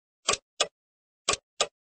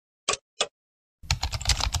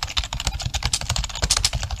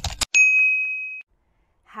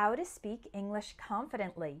How to Speak English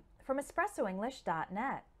Confidently from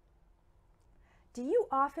EspressoEnglish.net. Do you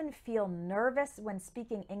often feel nervous when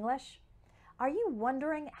speaking English? Are you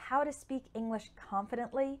wondering how to speak English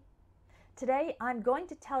confidently? Today, I'm going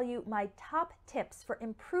to tell you my top tips for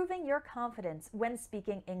improving your confidence when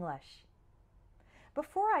speaking English.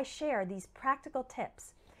 Before I share these practical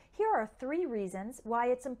tips, here are 3 reasons why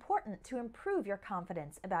it's important to improve your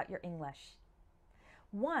confidence about your English.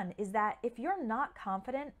 One is that if you're not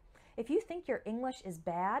confident, if you think your English is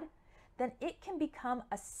bad, then it can become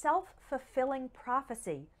a self-fulfilling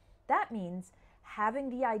prophecy. That means having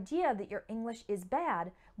the idea that your English is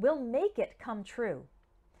bad will make it come true.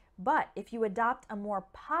 But if you adopt a more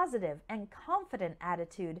positive and confident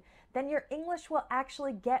attitude, then your English will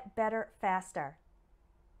actually get better faster.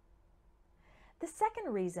 The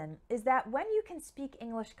second reason is that when you can speak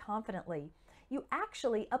English confidently, you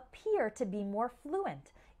actually appear to be more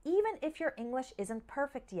fluent, even if your English isn't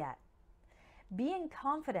perfect yet. Being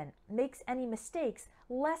confident makes any mistakes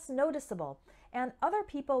less noticeable, and other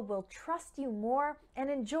people will trust you more and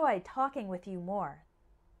enjoy talking with you more.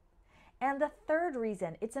 And the third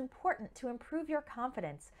reason it's important to improve your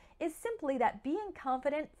confidence is simply that being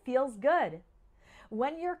confident feels good.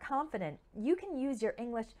 When you're confident, you can use your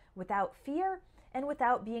English without fear and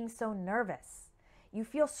without being so nervous. You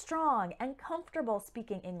feel strong and comfortable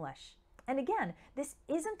speaking English. And again, this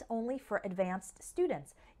isn't only for advanced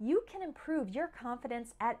students. You can improve your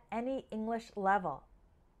confidence at any English level.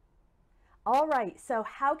 All right, so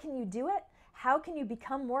how can you do it? How can you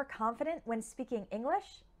become more confident when speaking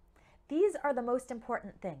English? These are the most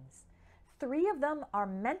important things. 3 of them are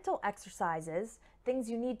mental exercises, things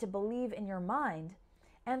you need to believe in your mind,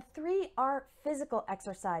 and 3 are physical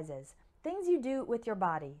exercises, things you do with your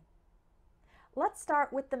body. Let's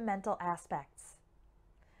start with the mental aspects.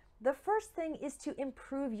 The first thing is to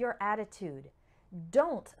improve your attitude.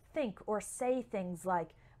 Don't think or say things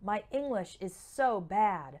like, "My English is so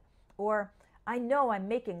bad," or "I know I'm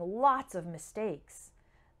making lots of mistakes,"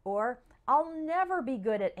 or "I'll never be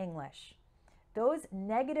good at English." Those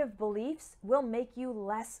negative beliefs will make you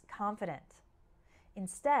less confident.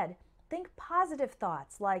 Instead, think positive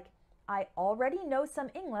thoughts like, "I already know some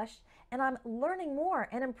English and I'm learning more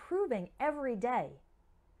and improving every day."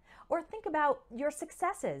 Or think about your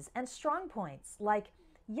successes and strong points like,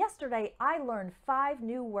 "Yesterday I learned 5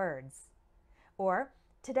 new words." Or,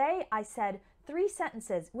 "Today I said 3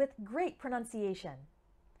 sentences with great pronunciation."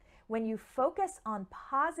 When you focus on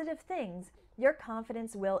positive things, your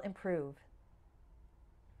confidence will improve.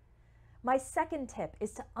 My second tip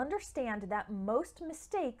is to understand that most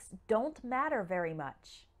mistakes don't matter very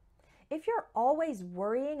much. If you're always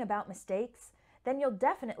worrying about mistakes, then you'll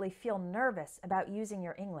definitely feel nervous about using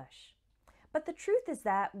your English. But the truth is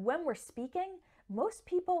that when we're speaking, most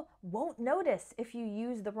people won't notice if you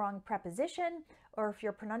use the wrong preposition or if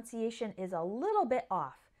your pronunciation is a little bit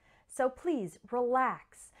off. So please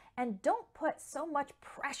relax and don't put so much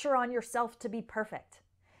pressure on yourself to be perfect.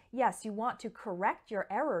 Yes, you want to correct your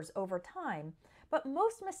errors over time, but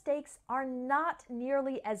most mistakes are not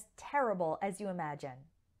nearly as terrible as you imagine.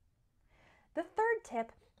 The third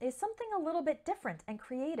tip is something a little bit different and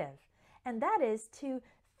creative, and that is to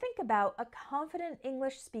think about a confident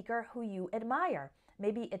English speaker who you admire.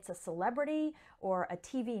 Maybe it's a celebrity or a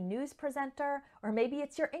TV news presenter, or maybe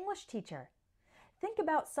it's your English teacher. Think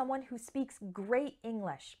about someone who speaks great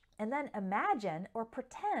English and then imagine or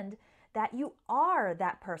pretend that you are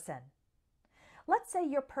that person. Let's say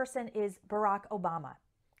your person is Barack Obama.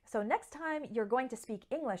 So next time you're going to speak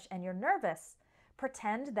English and you're nervous,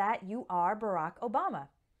 pretend that you are Barack Obama.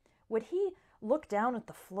 Would he look down at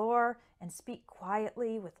the floor and speak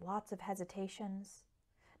quietly with lots of hesitations?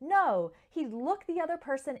 No, he'd look the other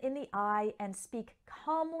person in the eye and speak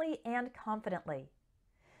calmly and confidently.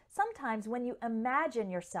 Sometimes when you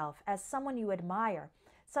imagine yourself as someone you admire,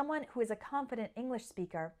 someone who is a confident English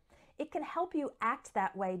speaker, it can help you act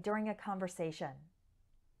that way during a conversation.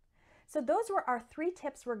 So those were our 3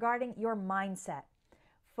 tips regarding your mindset.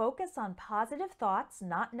 Focus on positive thoughts,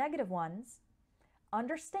 not negative ones.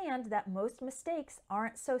 Understand that most mistakes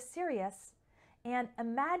aren't so serious, and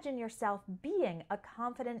imagine yourself being a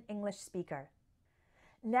confident English speaker.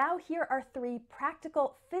 Now here are 3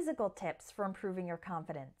 practical physical tips for improving your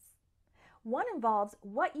confidence. One involves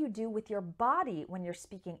what you do with your body when you're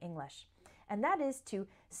speaking English, and that is to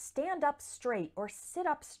stand up straight or sit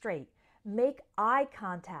up straight, make eye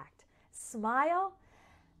contact, smile,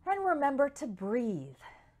 and remember to breathe.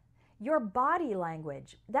 Your body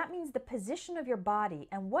language, that means the position of your body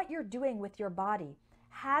and what you're doing with your body,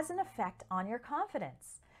 has an effect on your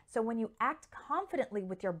confidence. So when you act confidently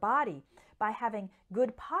with your body by having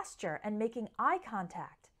good posture and making eye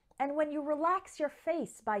contact, And when you relax your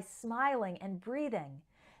face by smiling and breathing,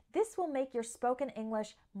 this will make your spoken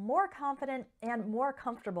English more confident and more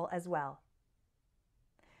comfortable as well.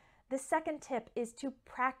 The second tip is to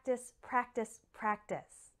practice, practice,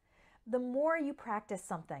 practice. The more you practice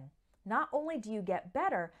something, not only do you get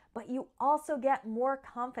better, but you also get more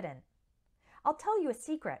confident. I'll tell you a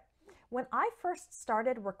secret. When I first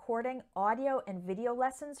started recording audio and video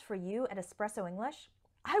lessons for you at Espresso English,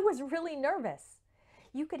 I was really nervous.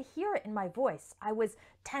 You could hear it in my voice. I was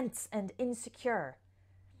tense and insecure.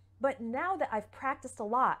 But now that I've practiced a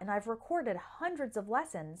lot and I've recorded hundreds of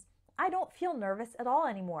lessons, I don't feel nervous at all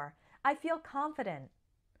anymore. I feel confident.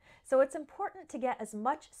 So it's important to get as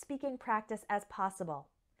much speaking practice as possible.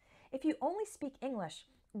 If you only speak English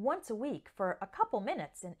once a week for a couple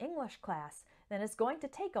minutes in English class, then it's going to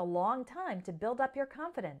take a long time to build up your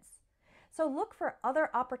confidence. So look for other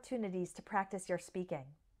opportunities to practice your speaking.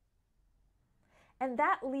 And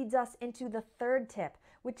that leads us into the third tip,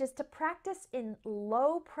 which is to practice in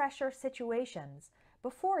low-pressure situations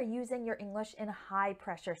before using your English in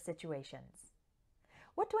high-pressure situations.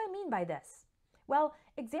 What do I mean by this? Well,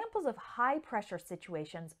 examples of high-pressure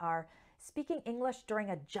situations are speaking English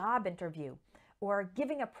during a job interview, or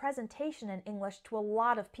giving a presentation in English to a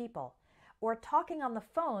lot of people, or talking on the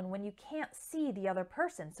phone when you can't see the other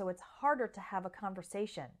person, so it's harder to have a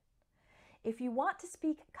conversation. If you want to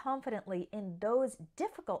speak confidently in those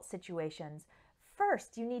difficult situations,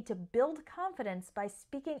 first you need to build confidence by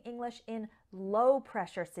speaking English in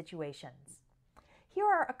low-pressure situations. Here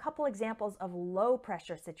are a couple examples of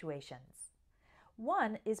low-pressure situations.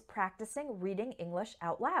 One is practicing reading English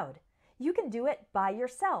out loud. You can do it by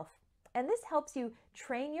yourself, and this helps you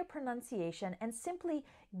train your pronunciation and simply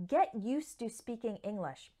get used to speaking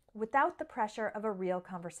English without the pressure of a real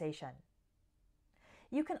conversation.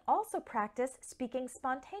 You can also practice speaking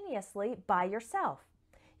spontaneously by yourself.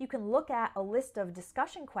 You can look at a list of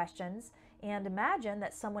discussion questions and imagine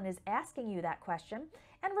that someone is asking you that question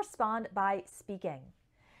and respond by speaking.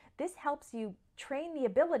 This helps you train the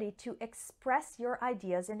ability to express your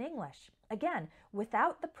ideas in English, again,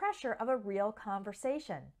 without the pressure of a real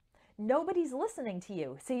conversation. Nobody's listening to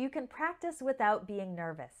you, so you can practice without being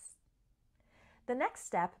nervous. The next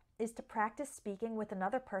step is to practice speaking with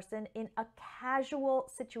another person in a casual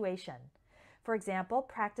situation. For example,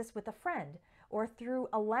 practice with a friend or through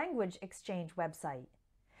a language exchange website.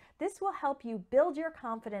 This will help you build your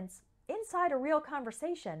confidence inside a real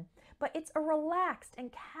conversation, but it's a relaxed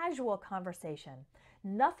and casual conversation.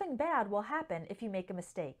 Nothing bad will happen if you make a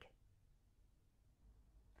mistake.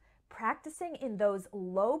 Practicing in those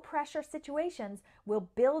low-pressure situations will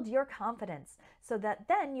build your confidence so that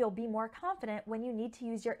then you'll be more confident when you need to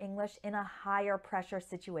use your English in a higher pressure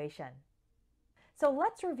situation. So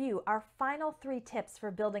let's review our final 3 tips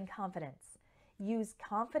for building confidence. Use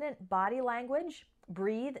confident body language,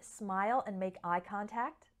 breathe, smile, and make eye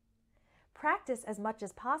contact. Practice as much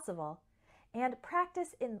as possible, and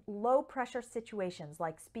practice in low-pressure situations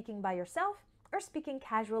like speaking by yourself or speaking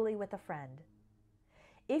casually with a friend.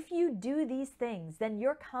 If you do these things, then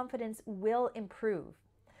your confidence will improve.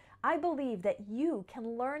 I believe that you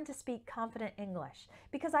can learn to speak confident English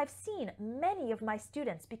because I've seen many of my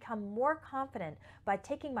students become more confident by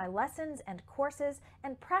taking my lessons and courses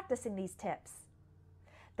and practicing these tips.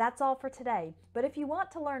 That's all for today, but if you want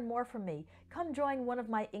to learn more from me, come join one of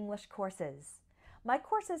my English courses. My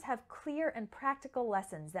courses have clear and practical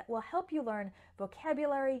lessons that will help you learn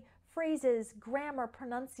vocabulary, phrases, grammar,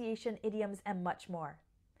 pronunciation, idioms, and much more.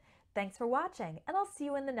 Thanks for watching, and I'll see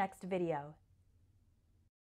you in the next video.